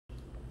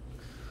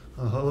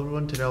Hello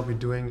everyone, today I'll be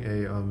doing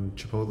a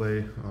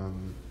Chipotle,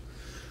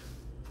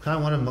 kind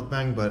of want a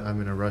mukbang, but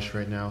I'm in a rush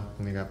right now.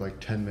 Only got like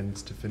 10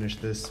 minutes to finish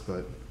this,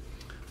 but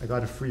I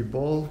got a free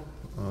bowl.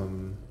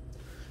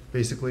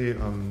 Basically,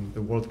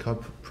 the World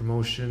Cup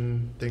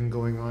promotion thing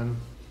going on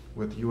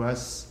with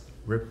US,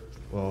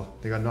 well,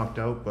 they got knocked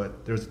out,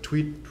 but there was a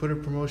Twitter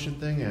promotion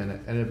thing, and I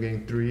ended up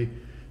getting 3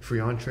 free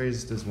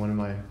entrees. This is one of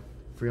my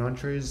free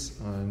entrees,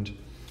 and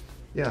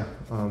yeah,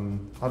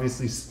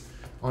 obviously,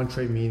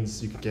 entree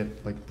means you can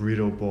get like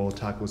burrito, bowl,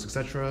 tacos,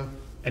 etc.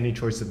 Any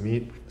choice of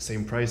meat,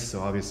 same price. So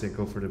obviously I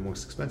go for the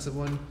most expensive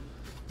one,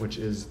 which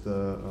is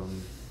the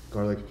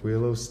garlic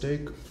guajillo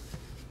steak.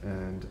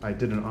 And I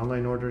did an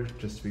online order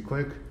just to be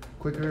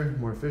quicker,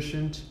 more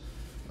efficient.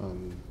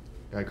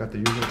 I got the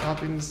usual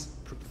toppings,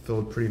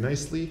 filled pretty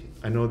nicely.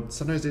 I know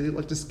sometimes they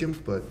like to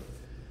skimp, but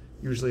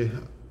usually,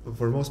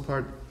 for the most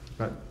part,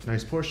 got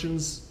nice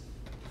portions.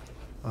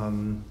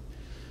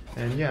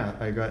 And yeah,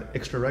 I got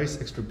extra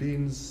rice, extra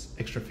beans,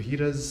 extra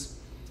fajitas,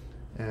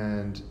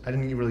 and I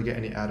didn't really get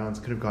any add-ons.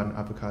 Could have gotten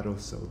avocado,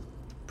 so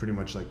pretty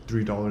much like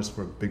 $3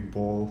 for a big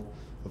bowl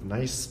of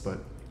nice,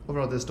 but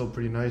overall they're still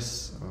pretty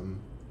nice.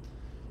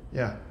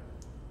 Yeah.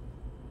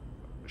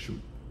 Shoot,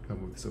 I'll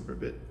move this over a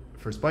bit.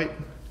 First bite.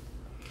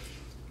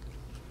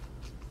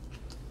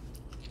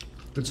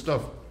 Good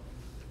stuff.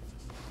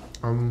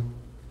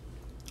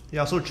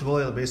 Yeah, so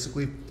Chipotle,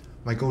 basically,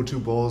 my go-to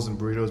bowls and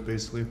burritos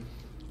basically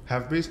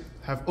have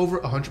over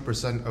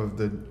 100% of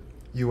the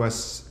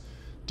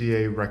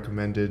USDA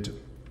recommended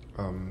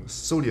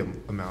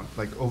sodium amount,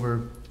 like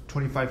over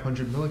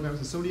 2,500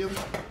 milligrams of sodium,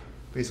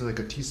 basically like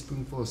a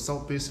teaspoonful of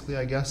salt, basically,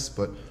 I guess,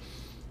 but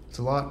it's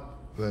a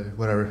lot, but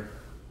whatever.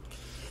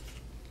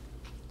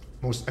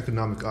 Most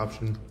economic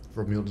option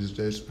for a meal these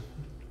days.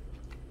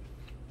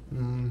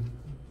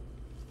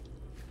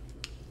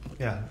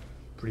 Yeah,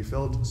 pretty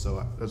filled,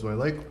 so that's what I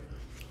like.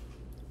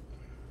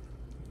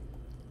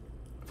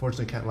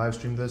 Unfortunately, can't live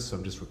stream this, so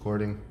I'm just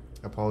recording.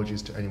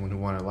 Apologies to anyone who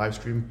wanted to live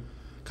stream.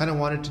 Kind of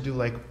wanted to do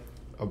like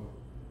a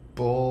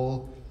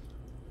bowl,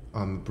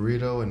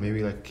 burrito, and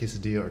maybe like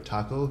quesadilla or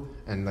taco,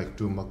 and like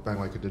do a mukbang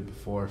like I did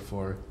before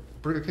for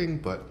Burger King,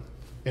 but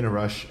in a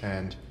rush,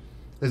 and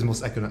this is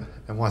most economic.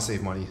 I want to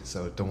save money,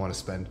 so don't want to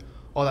spend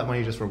all that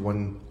money just for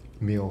one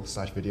meal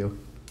 / video.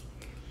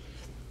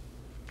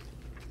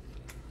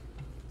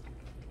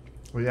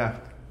 Well, yeah.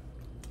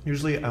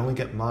 Usually I only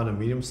get mild and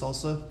medium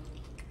salsa.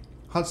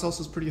 Hot salsa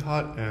is pretty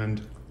hot,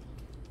 and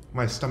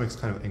my stomach's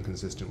kind of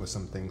inconsistent with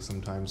some things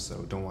sometimes,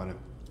 so don't want to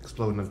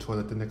explode in the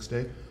toilet the next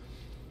day.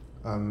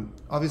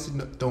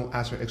 Obviously, don't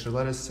ask for extra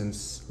lettuce,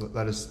 since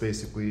lettuce is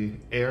basically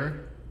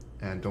air,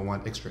 and don't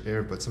want extra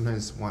air, but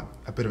sometimes want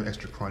a bit of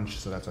extra crunch,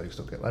 so that's why you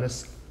still get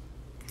lettuce.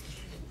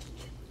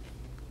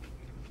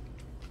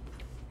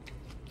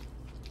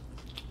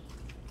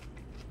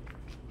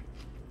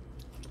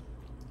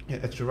 Yeah,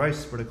 extra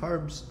rice for the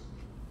carbs.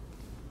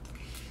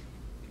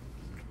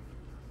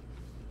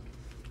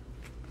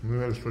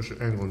 Maybe I'll switch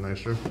the angle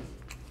nicer.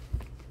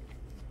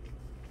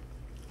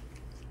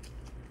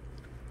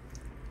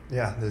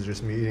 Yeah, this is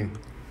just me eating.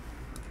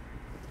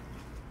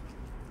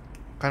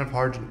 Kind of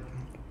hard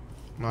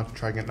not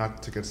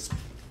to get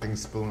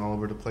things spilling all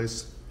over the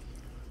place.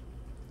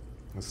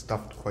 It's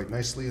stuffed quite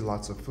nicely,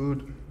 lots of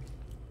food.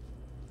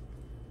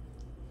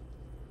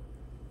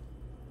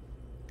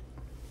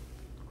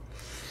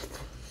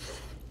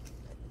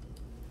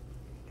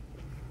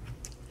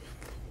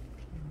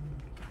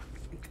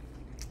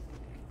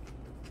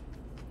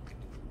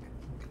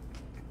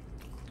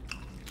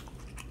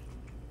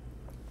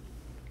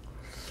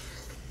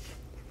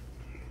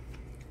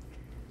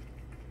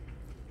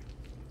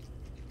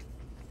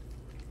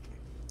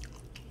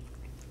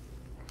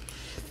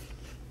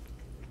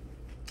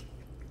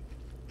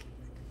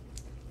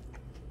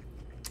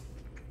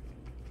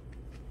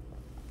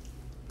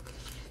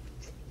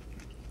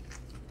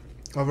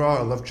 Overall,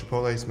 I love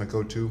Chipotle, it's my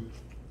go-to.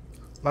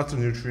 Lots of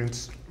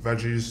nutrients,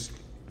 veggies,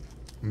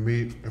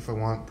 meat if I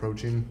want,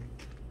 protein,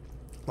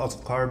 lots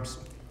of carbs.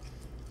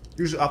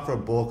 Usually opt for a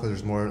bowl because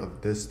there's more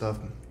of this stuff.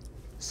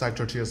 Side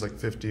tortillas like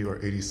 50 or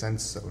 80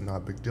 cents, so not a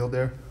big deal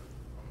there.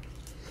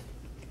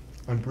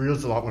 And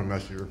burritos a lot more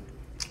messier.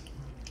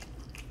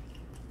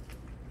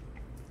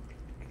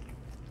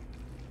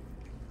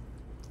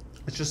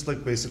 It's just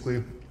like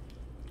basically,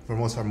 for the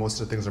most part,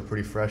 most of the things are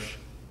pretty fresh.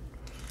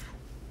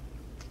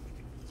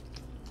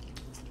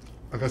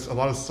 I guess a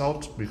lot of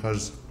salt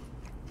because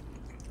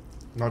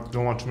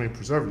don't want too many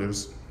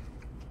preservatives.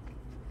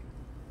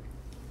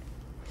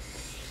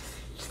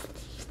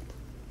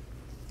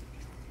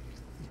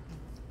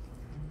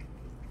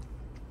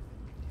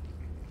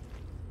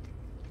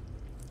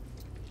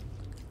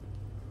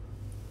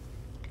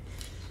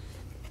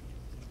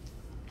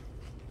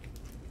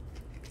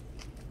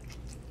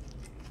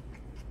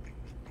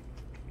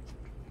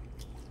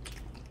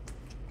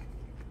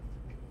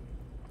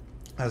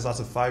 Has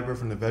lots of fiber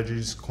from the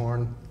veggies,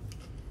 corn.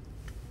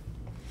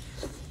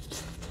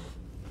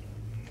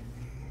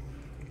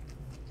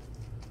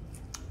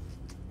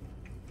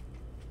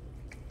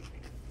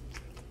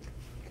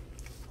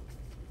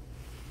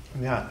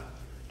 Yeah,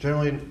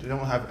 Generally, they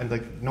don't have and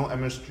like no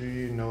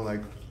MSG, no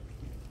like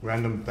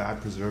random bad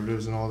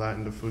preservatives and all that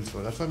in the food,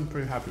 so that's what I'm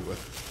pretty happy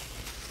with.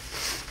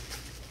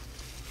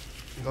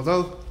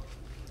 Although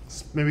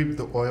maybe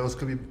the oils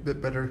could be a bit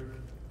better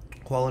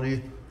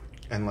quality,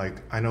 and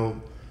like I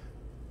know,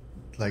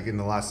 like in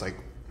the last like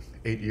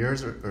 8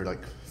 years or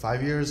like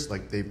 5 years,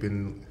 like they've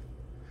been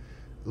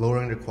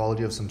lowering the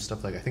quality of some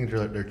stuff. Like I think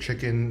their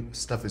chicken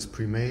stuff is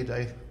pre-made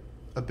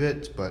a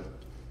bit, but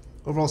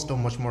overall still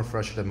much more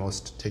fresh than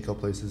most takeout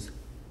places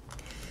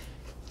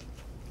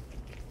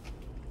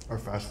or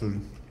fast food.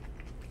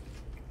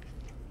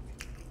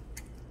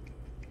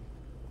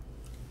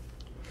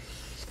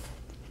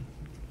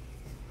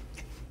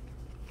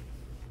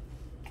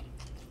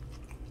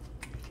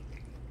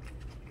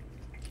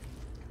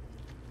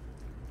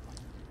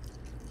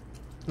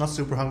 Not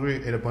super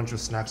hungry, ate a bunch of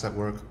snacks at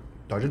work.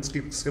 I did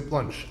skip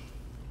lunch.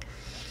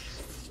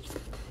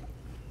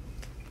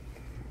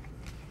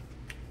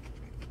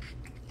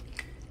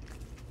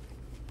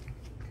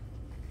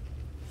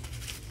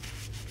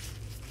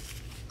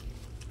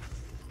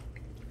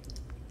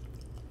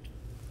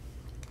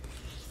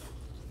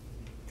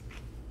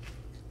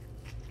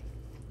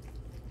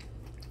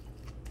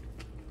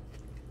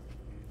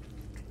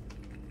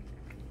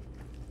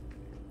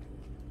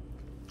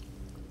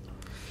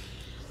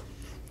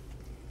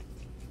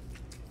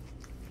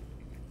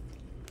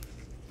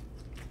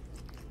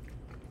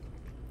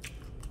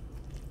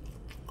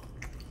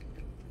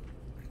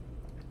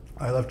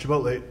 I love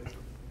Chipotle.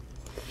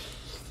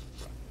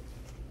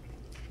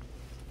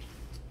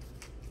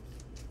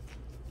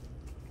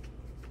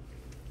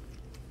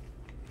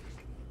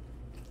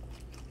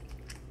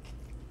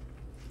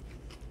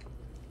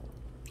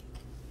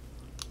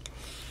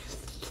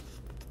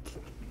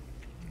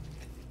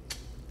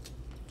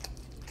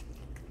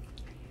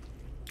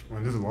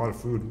 Man, there's a lot of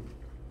food.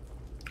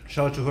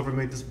 Shout out to whoever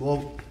made this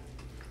bowl.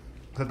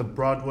 It's at the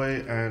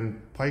Broadway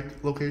and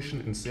Pike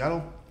location in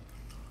Seattle,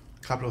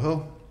 Capitol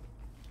Hill.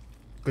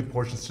 Good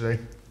portions today.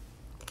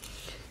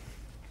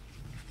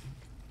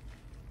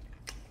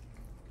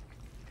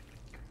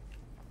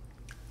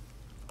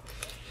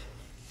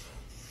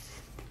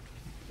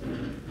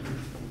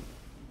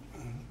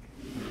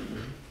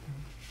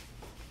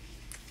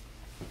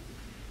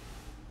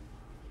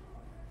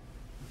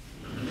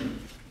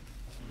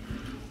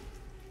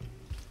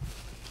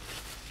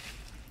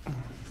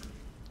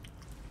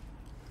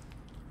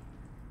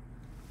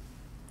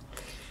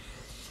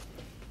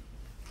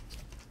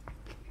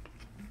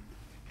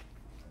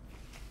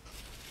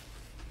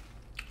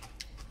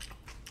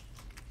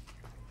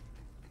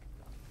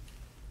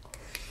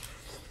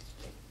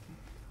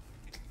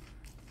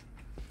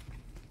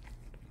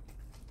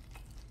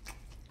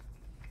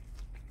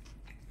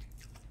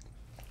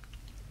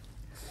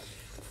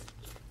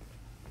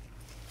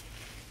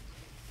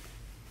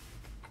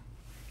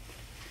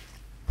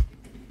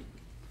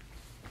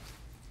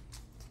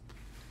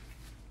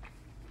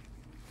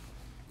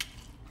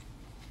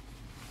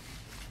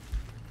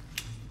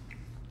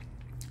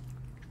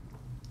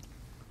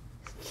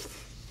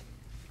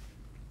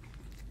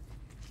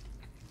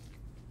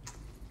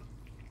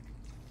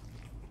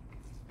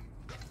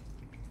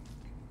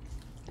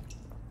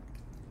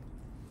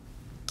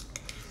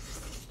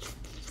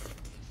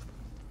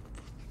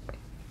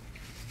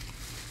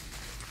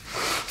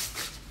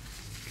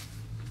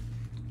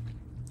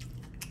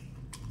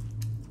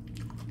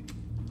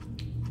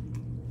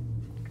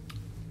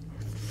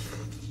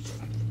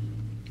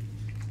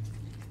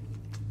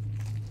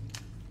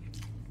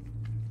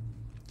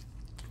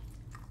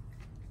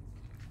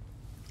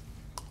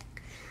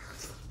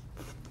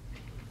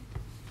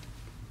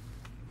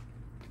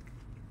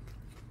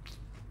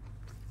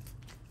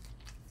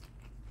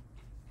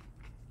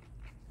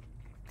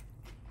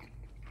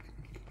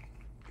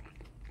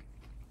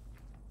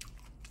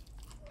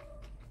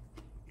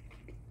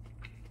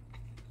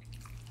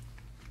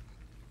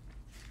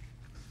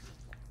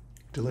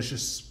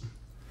 Delicious.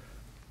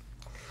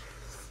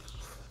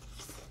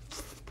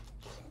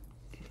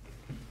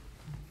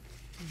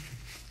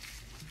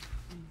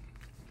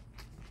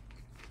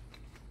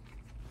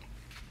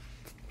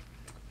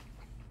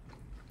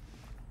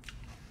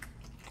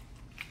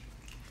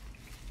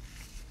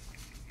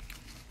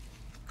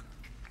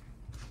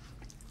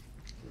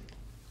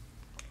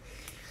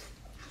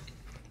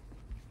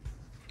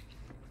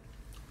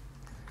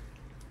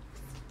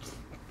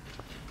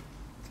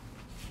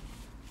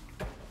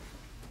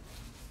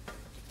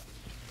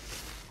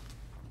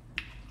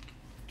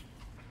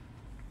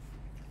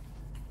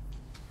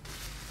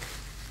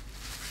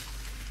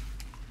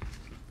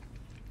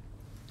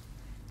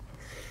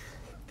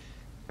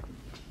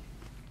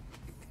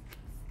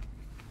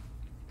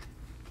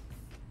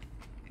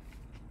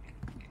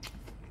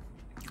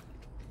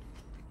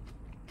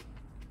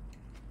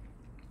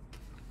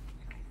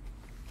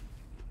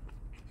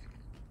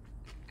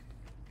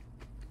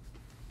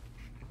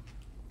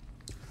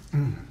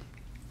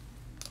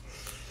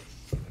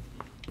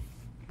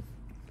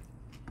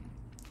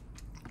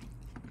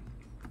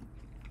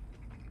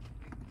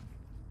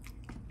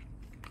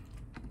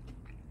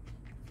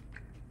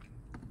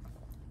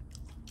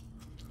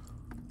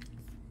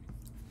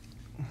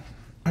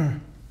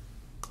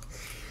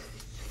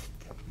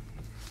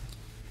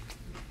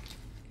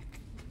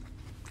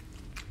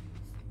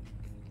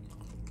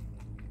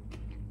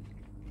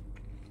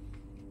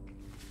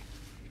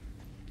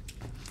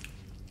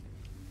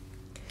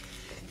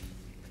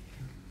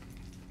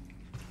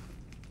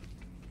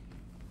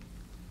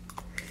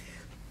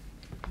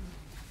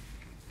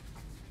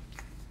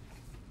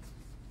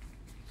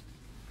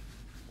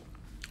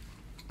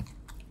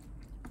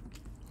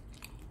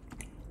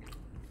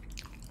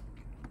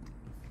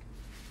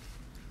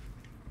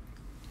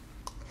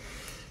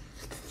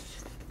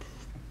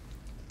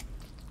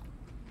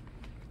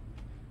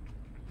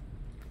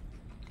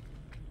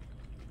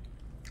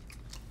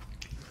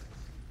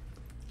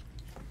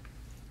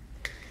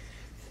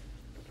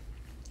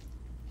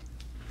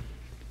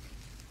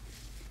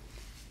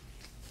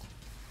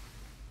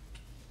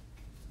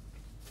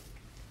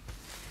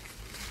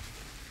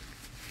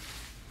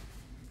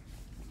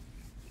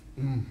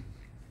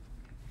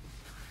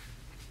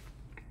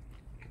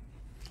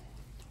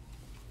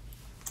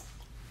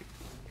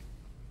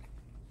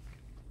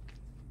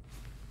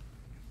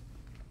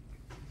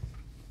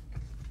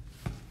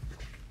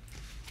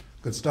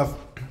 Good stuff.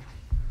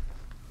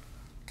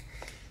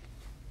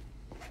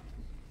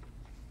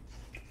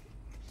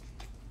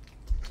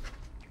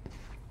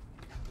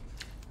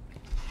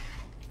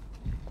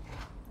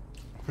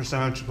 First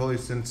time at Chipotle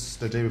since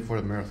the day before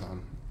the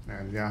marathon.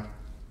 And yeah,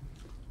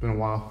 it's been a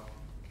while.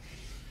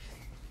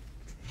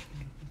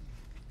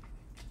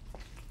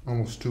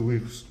 Almost 2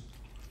 weeks.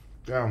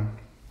 Damn.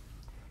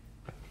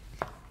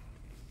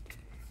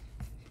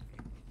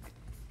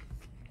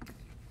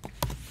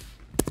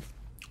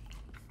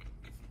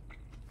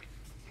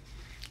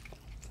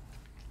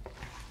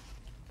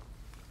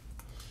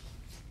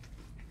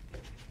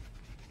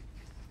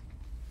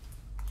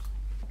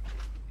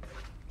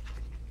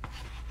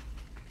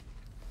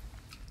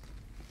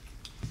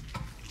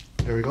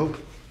 There we go.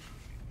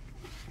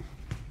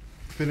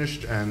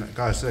 Finished, and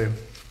gotta say,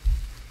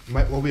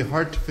 it will be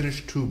hard to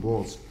finish 2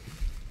 bowls.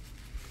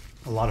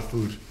 A lot of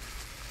food.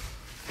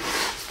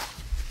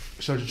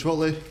 Shout out to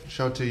Chipotle,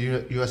 shout out to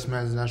US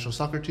Men's National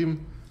Soccer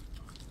Team,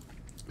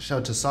 shout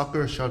out to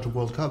soccer, shout out to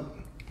World Cup,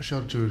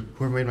 shout out to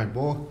whoever made my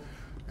bowl,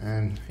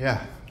 and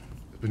yeah,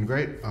 it's been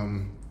great.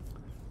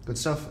 Good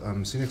stuff.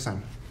 See you next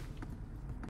time.